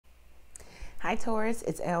Hi Taurus,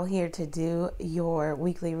 it's Elle here to do your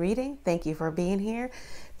weekly reading. Thank you for being here.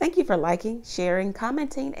 Thank you for liking, sharing,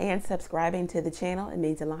 commenting, and subscribing to the channel. It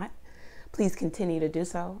means a lot. Please continue to do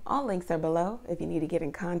so. All links are below if you need to get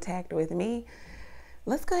in contact with me.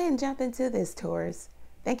 Let's go ahead and jump into this, Taurus.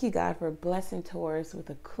 Thank you, God, for blessing Taurus with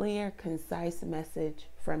a clear, concise message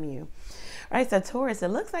from you. All right, so Taurus, it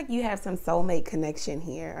looks like you have some soulmate connection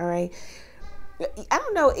here, all right? I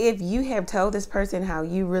don't know if you have told this person how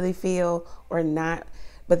you really feel or not,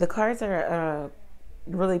 but the cards are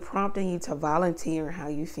really prompting you to volunteer how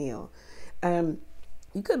you feel.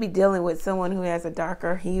 You could be dealing with someone who has a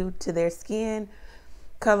darker hue to their skin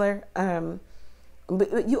color,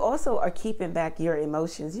 but you also are keeping back your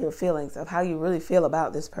emotions, your feelings of how you really feel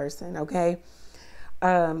about this person, okay?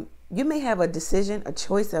 You may have a decision, a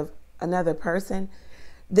choice of another person.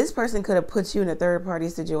 This person could have put you in a third-party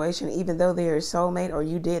situation, even though they're a soulmate or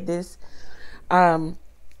you did this.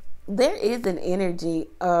 There is an energy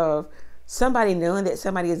of somebody knowing that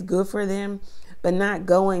somebody is good for them, but not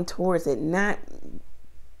going towards it, not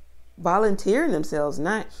volunteering themselves,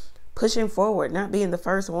 not pushing forward, not being the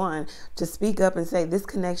first one to speak up and say this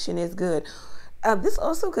connection is good. This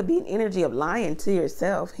also could be an energy of lying to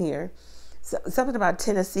yourself here. So, something about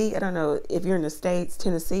Tennessee. I don't know if you're in the States,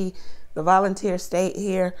 Tennessee, the volunteer state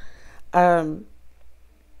here. Yeah,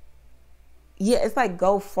 it's like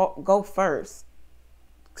go first,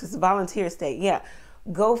 because the volunteer state. Yeah,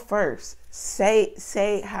 go first.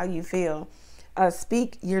 Say how you feel.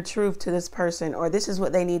 Speak your truth to this person, or this is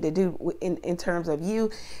what they need to do in terms of you.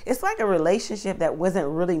 It's like a relationship that wasn't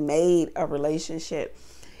really made a relationship.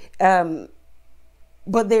 But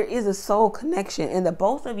there is a soul connection, and the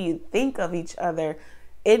both of you think of each other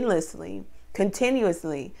endlessly,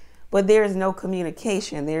 continuously, but there is no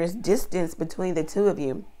communication. There is distance between the two of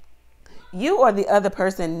you. You or the other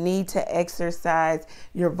person need to exercise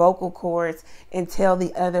your vocal cords and tell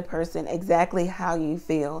the other person exactly how you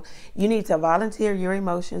feel. You need to volunteer your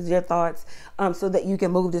emotions, your thoughts, so that you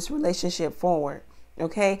can move this relationship forward.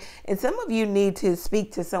 Okay. And some of you need to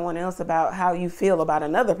speak to someone else about how you feel about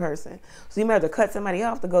another person. So you might have to cut somebody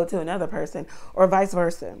off to go to another person, or vice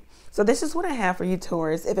versa. So this is what I have for you,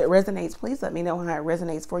 Taurus. If it resonates, please let me know how it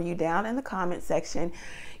resonates for you down in the comment section.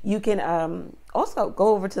 You can also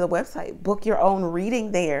go over to the website, book your own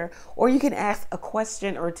reading there, or you can ask a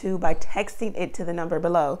question or two by texting it to the number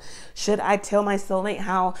below. Should I tell my soulmate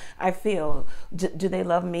how I feel? Do they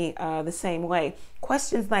love me the same way?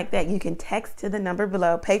 Questions like that, you can text to the number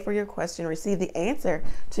below, pay for your question, receive the answer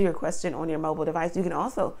to your question on your mobile device. You can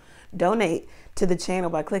also donate to the channel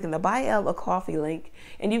by clicking the Buy Elle a Coffee link,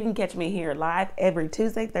 and you can catch me here live every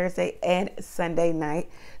Tuesday, Thursday, and Sunday night.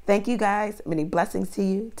 Thank you guys. Many blessings to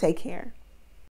you. Take care.